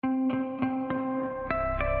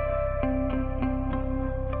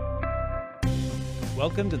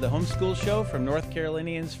Welcome to the Homeschool Show from North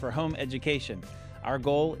Carolinians for Home Education. Our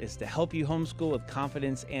goal is to help you homeschool with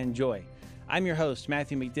confidence and joy. I'm your host,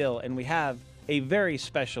 Matthew McDill, and we have a very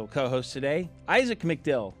special co-host today, Isaac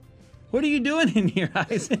McDill. What are you doing in here,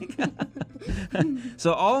 Isaac?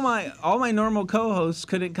 So all my normal co-hosts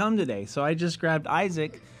couldn't come today, so I just grabbed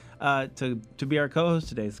Isaac to be our co-host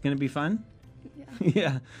today. It's going to be fun? Yeah.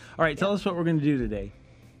 Yeah. All right, tell us what we're going to do today.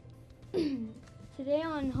 Today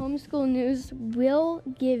on Homeschool News, we'll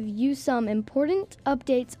give you some important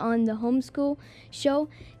updates on the Homeschool Show,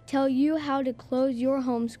 tell you how to close your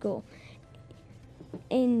homeschool.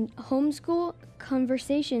 In Homeschool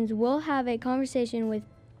Conversations, we'll have a conversation with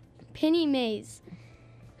Penny Mays,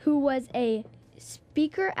 who was a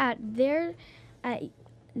speaker at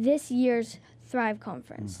this year's Thrive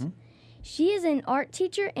Conference. Mm-hmm. She is an art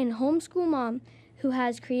teacher and homeschool mom who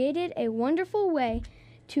has created a wonderful way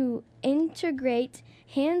to integrate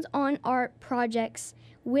hands-on art projects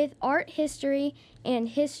with art history and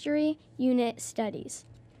history unit studies.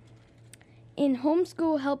 In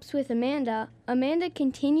Homeschool Helps with Amanda, Amanda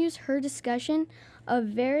continues her discussion of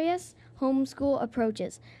various homeschool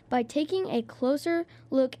approaches by taking a closer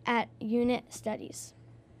look at unit studies.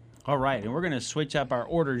 All right, and we're going to switch up our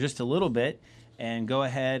order just a little bit and go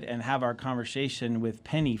ahead and have our conversation with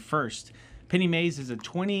Penny first. Penny Mays is a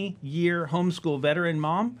 20-year homeschool veteran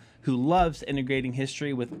mom who loves integrating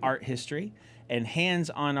history with art history and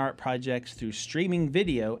hands-on art projects through streaming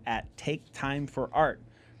video at Take Time for Art.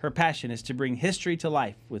 Her passion is to bring history to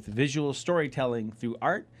life with visual storytelling through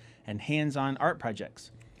art and hands-on art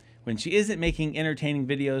projects. When she isn't making entertaining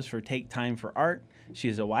videos for Take Time for Art, she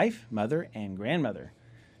is a wife, mother, and grandmother.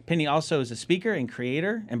 Penny also is a speaker and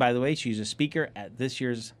creator, and by the way, she's a speaker at this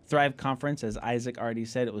year's Thrive Conference. As Isaac already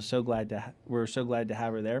said, we're so glad to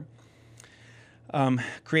have her there.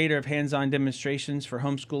 Creator of hands-on demonstrations for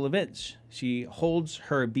homeschool events. She holds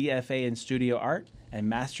her BFA in studio art and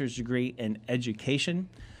master's degree in education.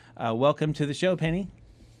 Welcome to the show, Penny.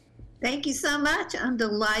 Thank you so much. I'm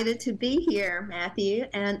delighted to be here, Matthew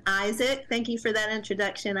and Isaac. Thank you for that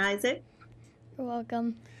introduction, Isaac. You're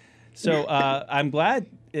welcome. So I'm glad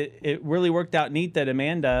it really worked out neat that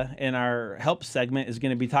Amanda in our help segment is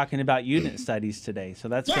going to be talking about unit studies today. So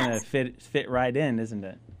that's going to fit right in, isn't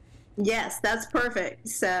it? Yes, that's perfect.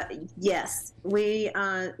 So yes, we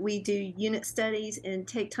do unit studies and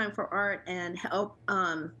Take Time for Art and help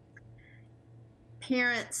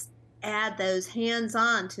parents add those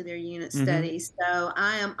hands-on to their unit studies. So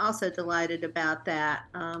I am also delighted about that.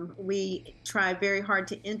 We try very hard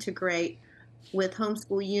to integrate with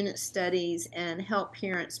homeschool unit studies and help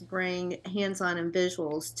parents bring hands-on and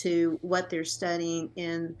visuals to what they're studying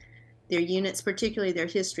in their units, particularly their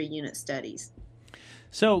history unit studies.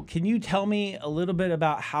 So can you tell me a little bit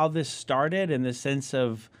about how this started in the sense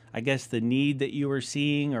of, I guess, the need that you were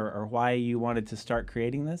seeing or why you wanted to start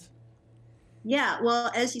creating this? Yeah,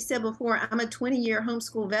 well, as you said before, I'm a 20-year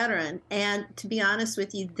homeschool veteran. And to be honest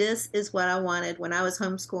with you, this is what I wanted when I was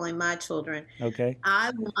homeschooling my children. Okay.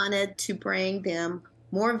 I wanted to bring them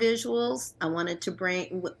more visuals. I wanted to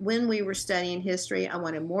bring, when we were studying history, I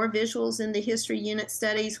wanted more visuals in the history unit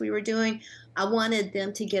studies we were doing. I wanted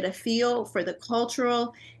them to get a feel for the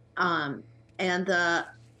cultural and the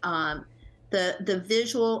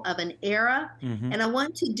visual of an era, and I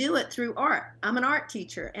wanted to do it through art. I'm an art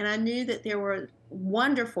teacher, and I knew that there were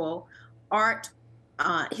wonderful art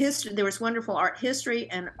history. There was wonderful art history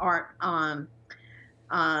and art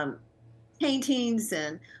paintings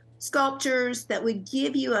and sculptures that would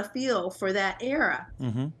give you a feel for that era.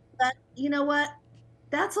 But you know what?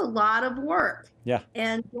 That's a lot of work. Yeah.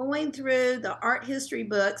 And going through the art history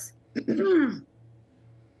books,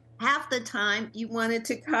 half the time you wanted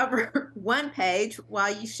to cover one page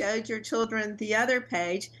while you showed your children the other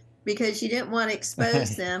page because you didn't want to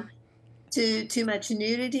expose them to too much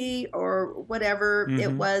nudity or whatever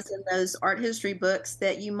it was in those art history books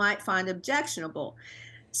that you might find objectionable.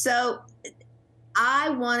 So I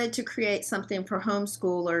wanted to create something for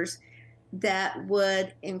homeschoolers that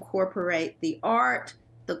would incorporate the art,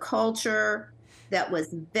 the culture, that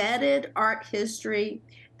was vetted art history,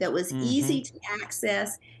 that was easy to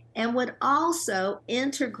access, and would also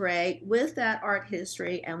integrate with that art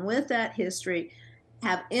history and with that history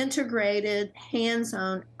have integrated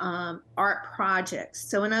hands-on art projects.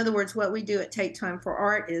 So in other words, what we do at Take Time for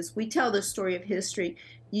Art is we tell the story of history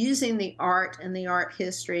using the art and the art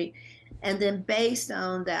history, and then based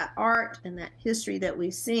on that art and that history that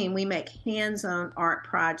we've seen, we make hands-on art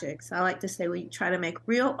projects. I like to say we try to make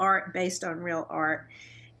real art based on real art.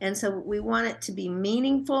 And so we want it to be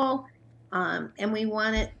meaningful, and we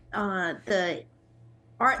want it, the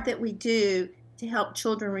art that we do to help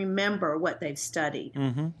children remember what they've studied.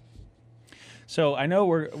 Mm-hmm. So I know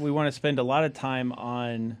we want to spend a lot of time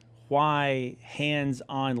on why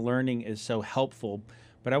hands-on learning is so helpful,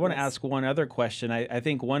 but I want to Yes. ask one other question. I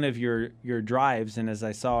think one of your drives, and as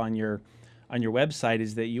I saw on your website,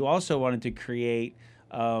 is that you also wanted to create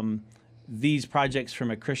these projects from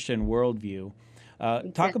a Christian worldview. Talk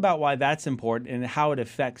Exactly. about why that's important and how it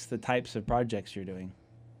affects the types of projects you're doing.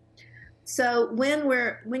 So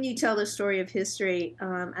when you tell the story of history,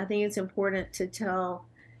 I think it's important to tell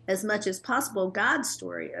as much as possible God's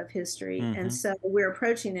story of history, and Mm-hmm. so we're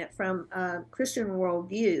approaching it from a Christian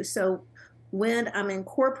worldview. So when I'm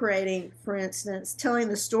incorporating, for instance, telling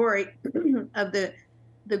the story of the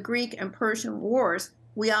Greek and Persian wars,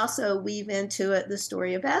 we also weave into it the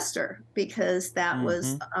story of Esther, because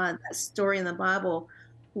Mm-hmm. that story in the Bible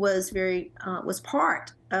was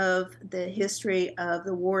part of the history of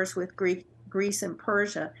the wars with Greece and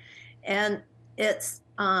Persia, and it's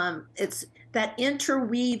that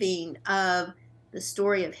interweaving of the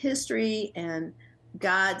story of history and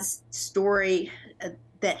God's story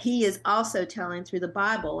that He is also telling through the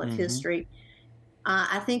Bible of Mm-hmm. history.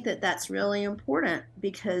 I think that that's really important,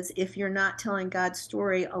 because if you're not telling God's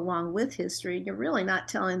story along with history, you're really not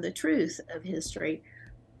telling the truth of history.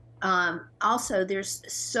 Also, there's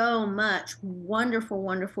so much wonderful,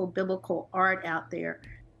 wonderful biblical art out there.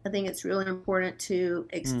 I think it's really important to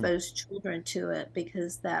Mm. expose children to it,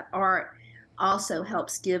 because that art also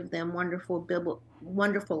helps give them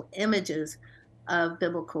wonderful images of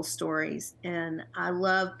biblical stories. And I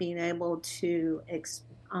love being able to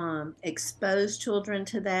expose children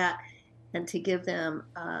to that, and to give them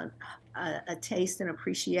a taste and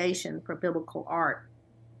appreciation for biblical art.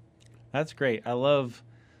 That's great. I love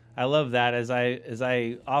that. As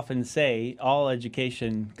I often say, all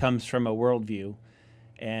education comes from a worldview,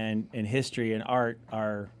 and history and art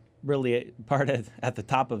are really part of at the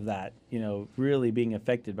top of that. Really being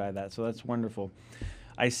affected by that. So that's wonderful.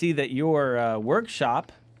 I see that your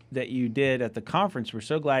workshop that you did at the conference. We're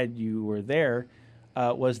so glad you were there.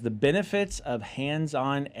 Was the benefits of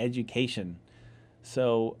hands-on education.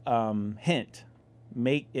 So, hint,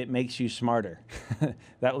 it makes you smarter.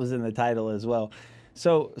 That was in the title as well.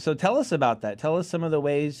 So tell us about that. Tell us some of the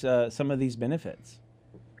ways, some of these benefits.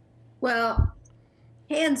 Well,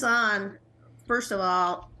 hands-on, first of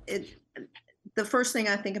all, the first thing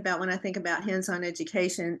I think about when I think about hands-on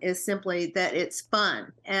education is simply that it's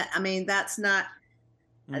fun. I mean, that's not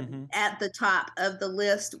Mm-hmm. at the top of the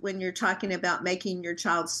list when you're talking about making your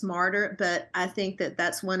child smarter, but I think that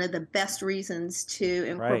that's one of the best reasons to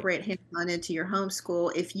Right. incorporate hands-on into your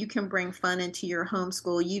homeschool. If you can bring fun into your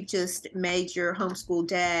homeschool, you've just made your homeschool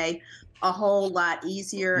day a whole lot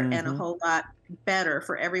easier and a Mm-hmm. whole lot better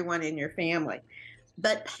for everyone in your family.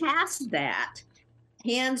 But past that,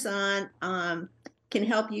 hands-on can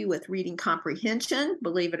help you with reading comprehension.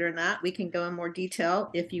 Believe it or not, we can go in more detail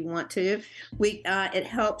if you want to. It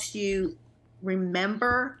helps you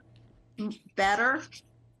remember better.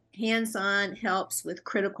 Hands-on helps with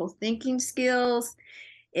critical thinking skills.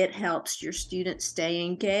 It helps your students stay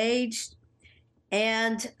engaged,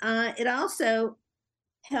 and it also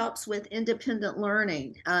helps with independent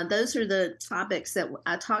learning. Those are the topics that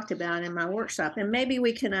I talked about in my workshop, and maybe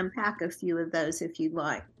we can unpack a few of those if you'd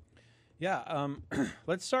like. Yeah.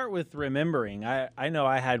 Let's start with remembering. I know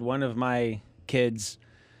I had one of my kids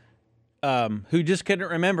who just couldn't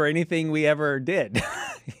remember anything we ever did.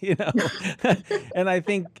 you know, and I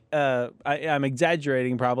think I'm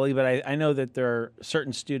exaggerating probably, but I know that there are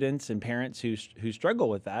certain students and parents who struggle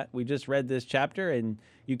with that. We just read this chapter, and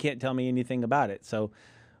you can't tell me anything about it. So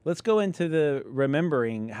let's go into the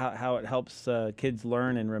remembering, how it helps kids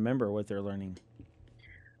learn and remember what they're learning.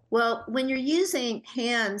 Well, when you're using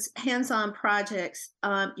hands-on projects,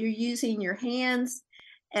 you're using your hands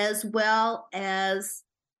as well as,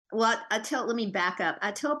 let me back up.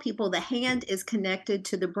 I tell people the hand is connected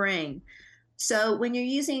to the brain. So when you're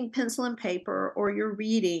using pencil and paper or you're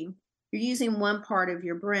reading, you're using one part of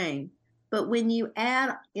your brain. But when you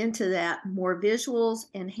add into that more visuals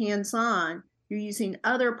and hands-on, you're using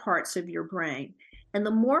other parts of your brain. And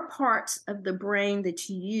the more parts of the brain that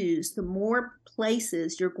you use, the more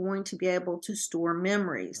places you're going to be able to store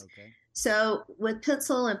memories. Okay. So with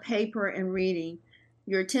pencil and paper and reading,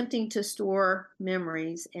 you're attempting to store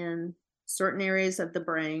memories in certain areas of the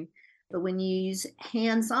brain. But when you use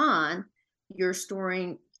hands-on, you're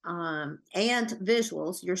storing and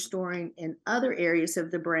visuals, you're storing in other areas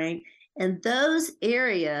of the brain, and those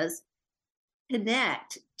areas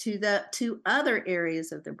connect to other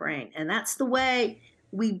areas of the brain, and that's the way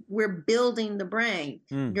we're building the brain.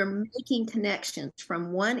 Mm. You're making connections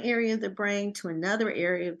from one area of the brain to another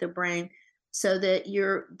area of the brain so that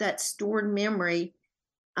that stored memory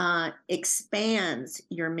expands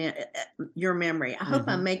your memory. I hope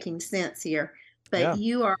I'm Hmm. making sense here, but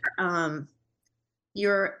Yeah.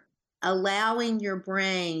 you're allowing your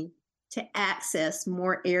brain to access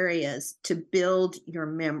more areas to build your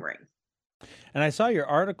memory. And I saw your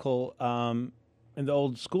article in the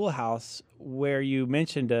old schoolhouse where you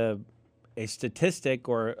mentioned a statistic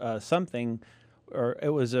or something, or it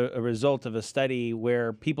was a result of a study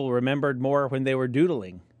where people remembered more when they were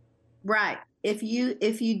doodling. Right. If you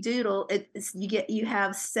doodle, you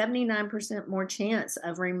have 79% more chance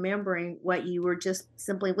of remembering what you were just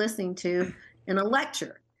simply listening to in a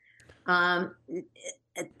lecture. It,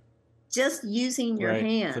 just using your Right.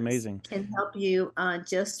 It's hands amazing. can help you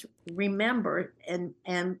just remember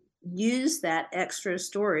and use that extra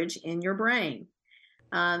storage in your brain.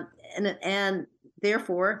 Um, and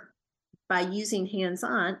therefore, by using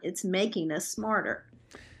hands-on, it's making us smarter.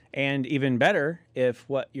 And even better if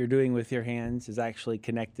what you're doing with your hands is actually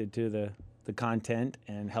connected to the content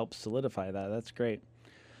and helps solidify that. That's great.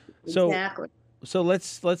 So Exactly. so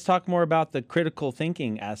let's talk more about the critical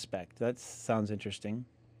thinking aspect. That sounds interesting.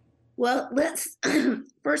 Well, let's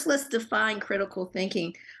first let's define critical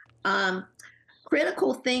thinking. Um,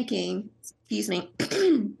 Critical thinking, excuse me,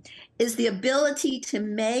 is the ability to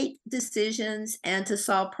make decisions and to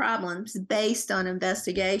solve problems based on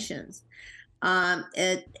investigations.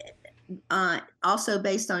 It also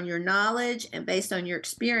based on your knowledge and based on your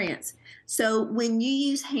experience. So when you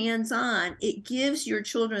use hands-on, it gives your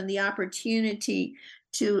children the opportunity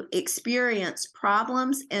to experience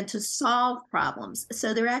problems and to solve problems.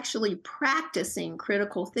 So they're actually practicing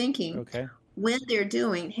critical thinking Okay. when they're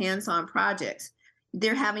doing hands-on projects.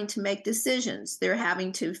 They're having to make decisions. They're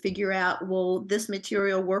having to figure out, will this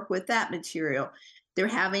material work with that material? They're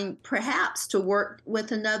having perhaps to work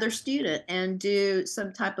with another student and do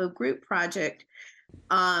some type of group project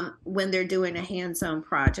when they're doing a hands-on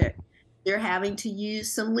project. They're having to use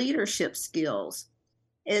some leadership skills.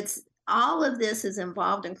 It's all of this is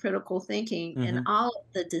involved in critical thinking, and Hmm. all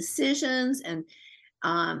of the decisions and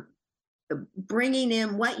um, bringing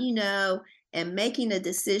in what you know and making a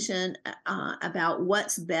decision about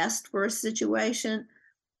what's best for a situation.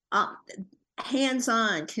 Uh,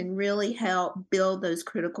 Hands-on can really help build those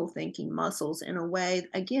critical thinking muscles in a way,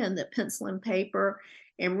 again, that pencil and paper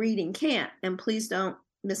and reading can't. And please don't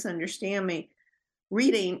misunderstand me.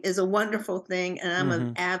 Reading is a wonderful thing, and I'm an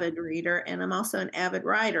Hmm. avid reader, and I'm also an avid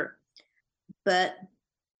writer. But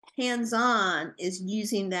hands-on is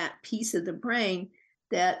using that piece of the brain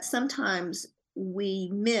that sometimes we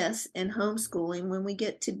miss in homeschooling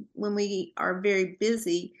when we are very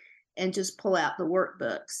busy and just pull out the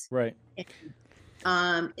workbooks. Right.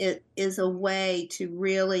 It is a way to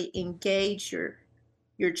really engage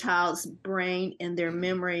your child's brain and their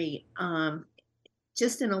memory,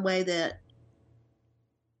 just in a way that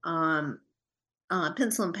um,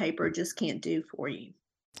 pencil and paper just can't do for you.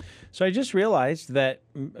 So I just realized that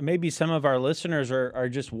maybe some of our listeners are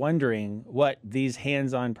just wondering what these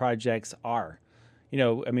hands-on projects are.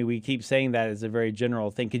 I mean, we keep saying that as a very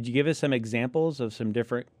general thing. Could you give us some examples of some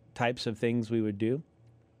different types of things we would do?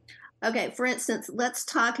 Okay, for instance, let's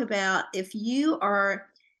talk about if you are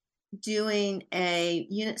doing a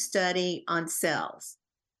unit study on cells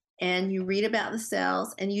and you read about the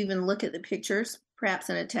cells and you even look at the pictures, perhaps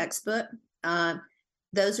in a textbook. Um,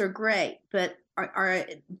 those are great, but are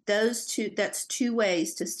those two? That's two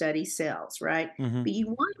ways to study cells, right? Hmm. But you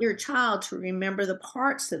want your child to remember the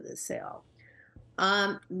parts of the cell.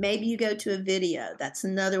 Maybe you go to a video. That's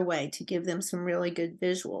another way to give them some really good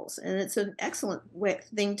visuals, and it's an excellent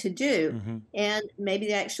thing to do. Hmm. And maybe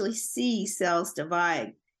they actually see cells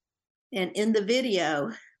divide, and in the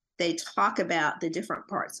video, they talk about the different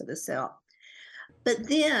parts of the cell. But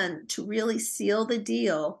then to really seal the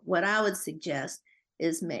deal, what I would suggest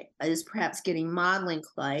is perhaps getting modeling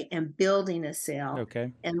clay and building a cell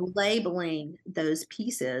Okay. and labeling those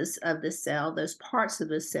pieces of the cell, those parts of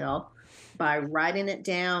the cell, by writing it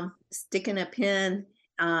down, sticking a pen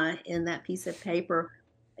in that piece of paper,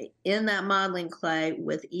 in that modeling clay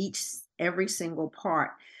with every single part.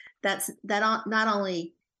 Not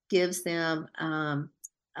only gives them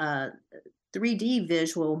a 3D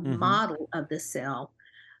visual Hmm. model of the cell,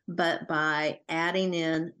 but by adding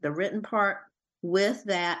in the written part with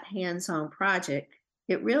that hands-on project,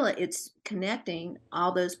 it's connecting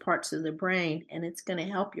all those parts of the brain, and it's going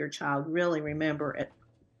to help your child really remember it.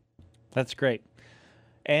 That's great.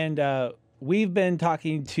 And we've been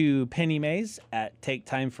talking to Penny Mays at Take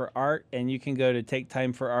Time for Art, and you can go to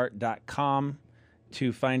taketimeforart.com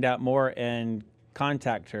to find out more and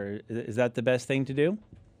contact her. Is that the best thing to do?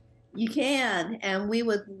 You can, and we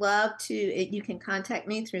would love to. You can contact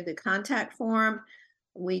me through the contact form.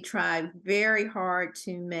 We try very hard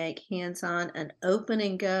to make hands-on an open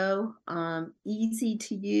and go, easy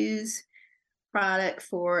to use product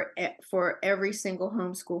for every single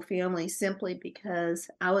homeschool family, simply because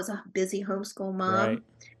I was a busy homeschool Right. mom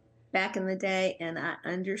back in the day, and I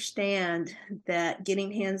understand that getting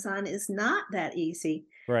hands-on is not that easy.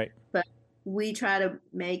 Right. But we try to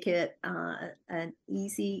make it an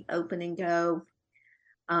easy, open and go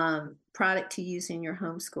product to use in your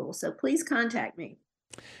homeschool. So please contact me.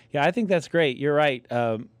 Yeah, I think that's great. You're right.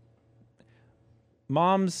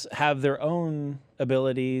 Moms have their own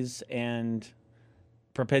abilities and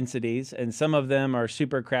propensities, and some of them are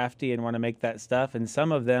super crafty and want to make that stuff, and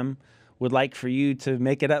some of them would like for you to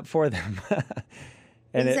make it up for them.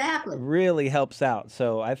 And Exactly. it really helps out.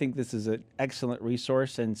 So I think this is an excellent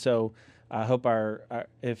resource. And so I hope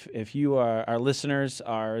if you are our listeners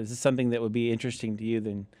is this something that would be interesting to you,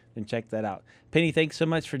 then check that out. Penny, thanks so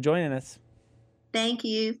much for joining us. Thank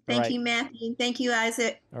you. Thank you, Matthew. Thank you,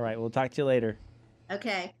 Isaac. All right. We'll talk to you later.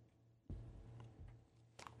 Okay.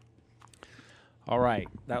 All right.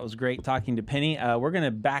 That was great talking to Penny. We're going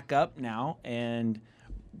to back up now and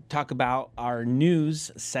talk about our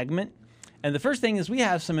news segment. And the first thing is we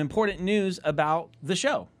have some important news about the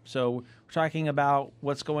show. So we're talking about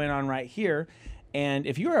what's going on right here. And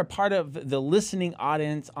if you are a part of the listening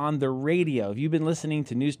audience on the radio, if you've been listening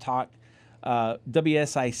to News Talk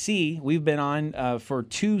WSIC, we've been on for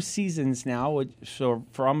 2 seasons now, so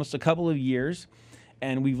for almost a couple of years.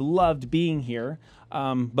 And we've loved being here.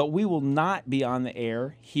 But we will not be on the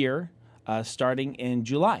air here starting in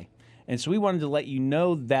July. And so we wanted to let you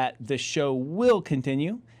know that the show will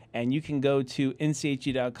continue. And you can go to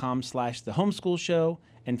nche.com/The Homeschool Show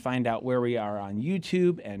and find out where we are on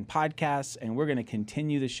YouTube and podcasts. And we're going to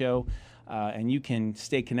continue the show, and you can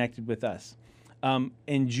stay connected with us.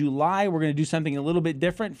 In July, we're going to do something a little bit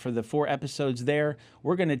different for the 4 episodes there.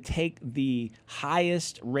 We're going to take the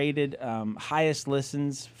highest rated, highest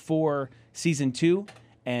listens for season 2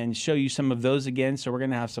 and show you some of those again. So we're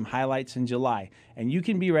going to have some highlights in July. And you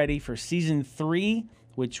can be ready for season 3,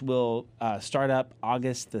 which will start up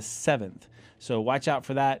August the 7th. So watch out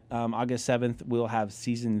for that. August 7th, we'll have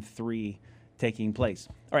season 3 taking place.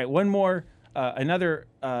 All right, one more, another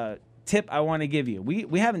tip I want to give you.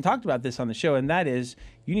 We haven't talked about this on the show, and that is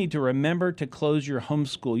you need to remember to close your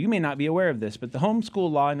homeschool. You may not be aware of this, but the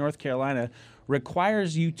homeschool law in North Carolina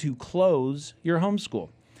requires you to close your homeschool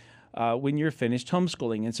when you're finished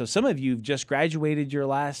homeschooling. And so some of you have just graduated your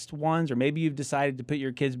last ones, or maybe you've decided to put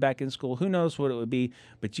your kids back in school. Who knows what it would be,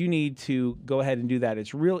 but you need to go ahead and do that.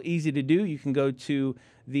 It's real easy to do. You can go to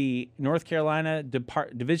the North Carolina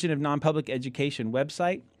Division of Non-Public Education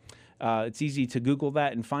website. It's easy to Google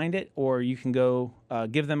that and find it, or you can go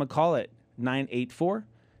give them a call at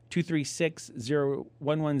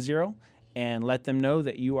 984-236-0110 and let them know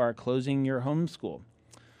that you are closing your homeschool.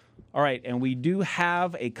 All right, and we do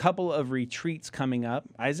have a couple of retreats coming up.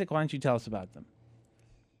 Isaac, why don't you tell us about them?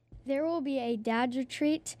 There will be a dad's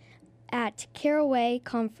retreat at Caraway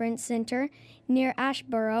Conference Center near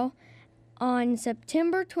Asheboro on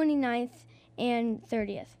September 29th and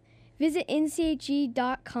 30th. Visit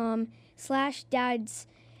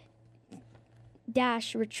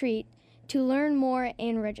nche.com/dads-retreat to learn more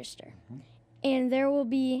and register. And there will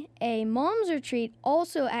be a mom's retreat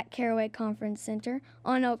also at Caraway Conference Center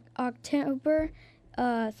on October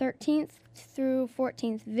 13th through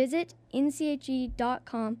 14th. Visit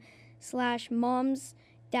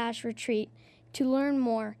nche.com/moms-retreat to learn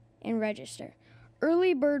more and register.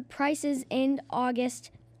 Early bird prices end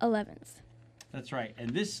August 11th. That's right.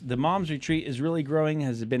 And the Moms Retreat is really growing,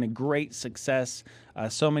 has been a great success.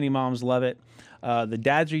 So many moms love it. The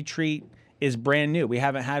Dad's Retreat is brand new. We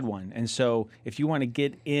haven't had one. And so if you want to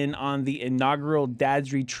get in on the inaugural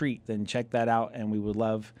Dad's Retreat, then check that out, and we would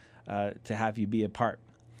love to have you be a part.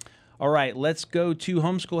 All right, let's go to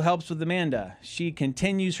Homeschool Helps with Amanda. She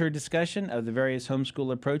continues her discussion of the various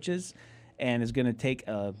homeschool approaches and is going to take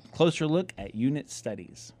a closer look at unit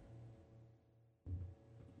studies.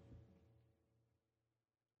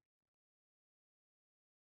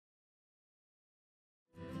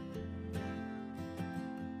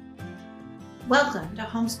 Welcome to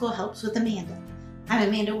Homeschool Helps with Amanda. I'm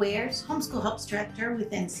Amanda Wares, Homeschool Helps Director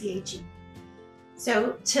with NCHE.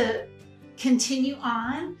 So to continue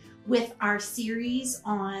on with our series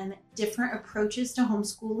on different approaches to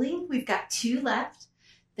homeschooling, we've got 2 left,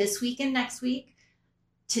 this week and next week.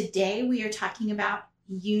 Today we are talking about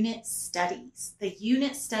unit studies, the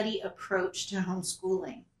unit study approach to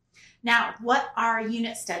homeschooling. Now, what are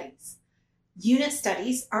unit studies? Unit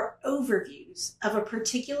studies are overviews of a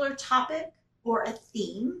particular topic or a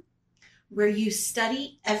theme where you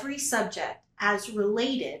study every subject as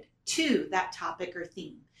related to that topic or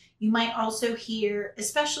theme. You might also hear,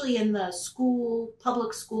 especially in the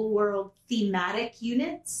public school world, thematic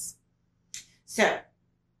units. So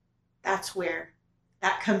that's where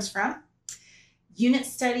that comes from. Unit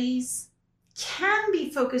studies can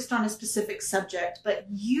be focused on a specific subject, but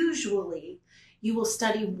usually you will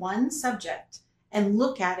study one subject and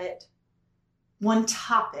look at it, one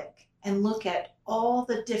topic, and look at all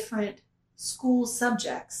the different school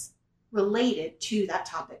subjects related to that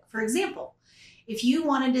topic. For example, if you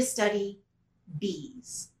wanted to study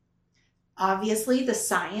bees, obviously the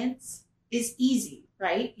science is easy,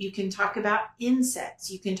 right? You can talk about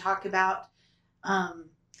insects, you can talk about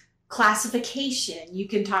classification, you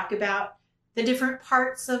can talk about the different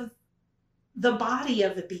parts of the body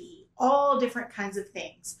of a bee, all different kinds of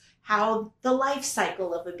things, how the life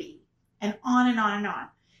cycle of a bee, and on and on and on.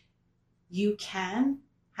 You can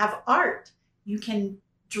have art. You can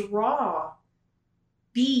draw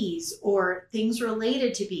bees or things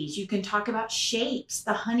related to bees. You can talk about shapes,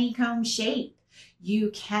 the honeycomb shape.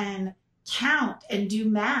 You can count and do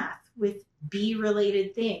math with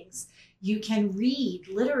bee-related things. You can read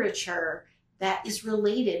literature that is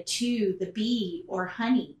related to the bee or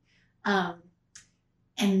honey.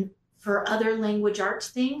 And for other language arts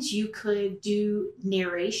things, you could do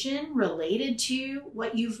narration related to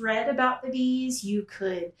what you've read about the bees. You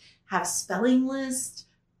could have spelling lists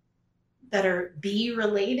that are bee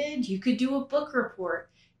related. You could do a book report.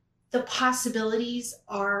 The possibilities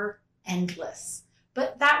are endless,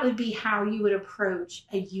 but that would be how you would approach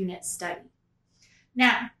a unit study.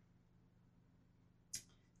 Now,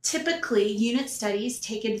 typically unit studies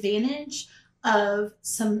take advantage of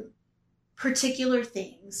some particular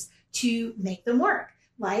things to make them work,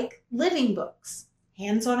 like living books,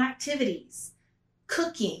 hands-on activities,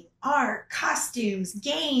 cooking, art, costumes,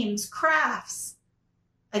 games, crafts.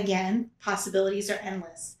 Again, possibilities are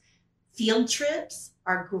endless. Field trips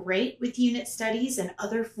are great with unit studies and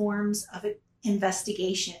other forms of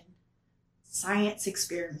investigation, science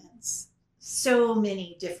experiments, so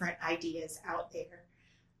many different ideas out there.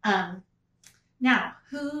 Now,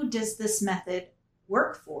 who does this method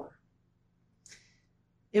work for?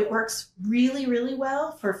 It works really, really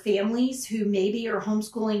well for families who maybe are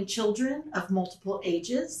homeschooling children of multiple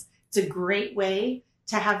ages. It's a great way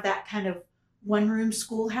to have that kind of one-room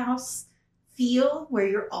schoolhouse feel where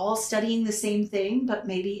you're all studying the same thing, but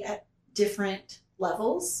maybe at different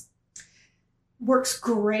levels. Works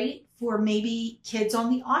great for maybe kids on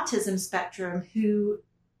the autism spectrum who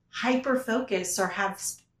hyper-focus or have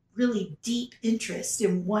really deep interest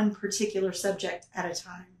in one particular subject at a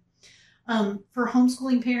time. For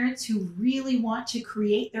homeschooling parents who really want to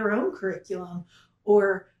create their own curriculum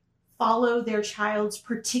or follow their child's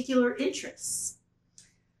particular interests.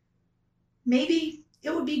 Maybe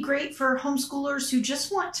it would be great for homeschoolers who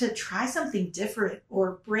just want to try something different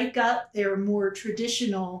or break up their more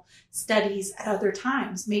traditional studies at other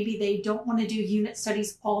times. Maybe they don't want to do unit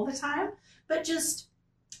studies all the time, but just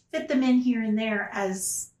fit them in here and there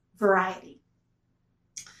as variety.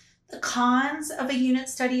 The cons of a unit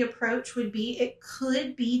study approach would be it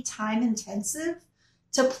could be time intensive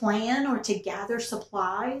to plan or to gather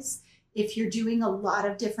supplies if you're doing a lot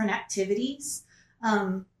of different activities.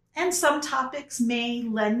 And some topics may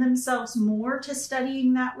lend themselves more to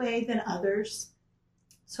studying that way than others.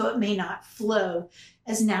 So it may not flow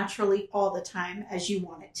as naturally all the time as you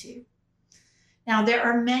want it to. Now, there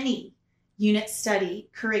are many unit study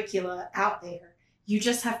curricula out there. You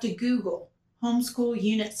just have to Google homeschool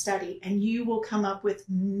unit study, and you will come up with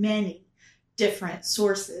many different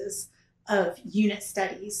sources of unit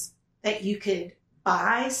studies that you could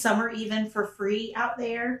buy. Some are even for free out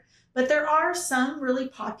there, but there are some really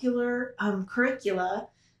popular curricula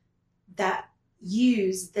that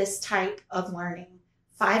use this type of learning.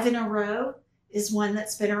 5 in a Row is one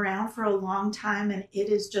that's been around for a long time, and it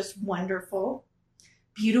is just wonderful.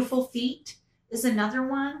 Beautiful Feet is another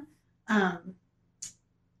one.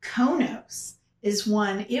 Konos is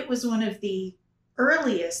one. It was one of the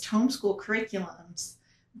earliest homeschool curriculums,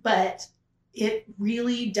 but it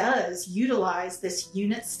really does utilize this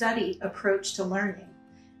unit study approach to learning.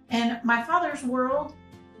 And My Father's World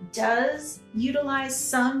does utilize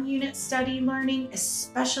some unit study learning,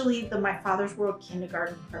 especially the My Father's World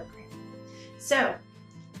kindergarten program. So,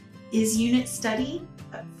 is unit study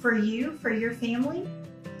for you, for your family?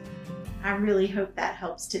 I really hope that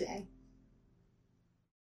helps today.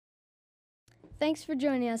 Thanks for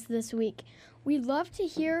joining us this week. We'd love to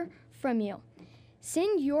hear from you.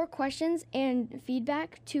 Send your questions and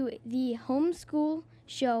feedback to the homeschool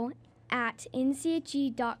show at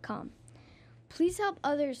nche.com. Please help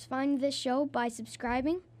others find this show by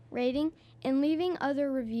subscribing, rating, and leaving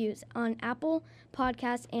other reviews on Apple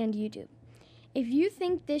Podcasts and YouTube. If you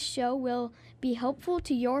think this show will be helpful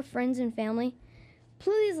to your friends and family,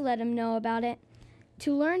 please let them know about it.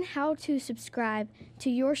 To learn how to subscribe to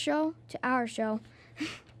your show, to our show,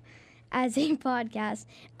 as a podcast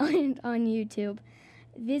and on YouTube,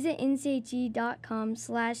 visit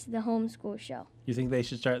nche.com/The Homeschool Show. You think they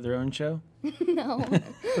should start their own show? No.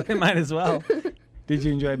 They might as well. Did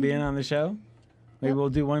you enjoy being on the show? Maybe we'll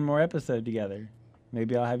do one more episode together.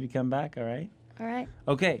 Maybe I'll have you come back, all right? All right.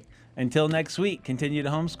 Okay, until next week, continue to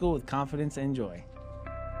homeschool with confidence and joy.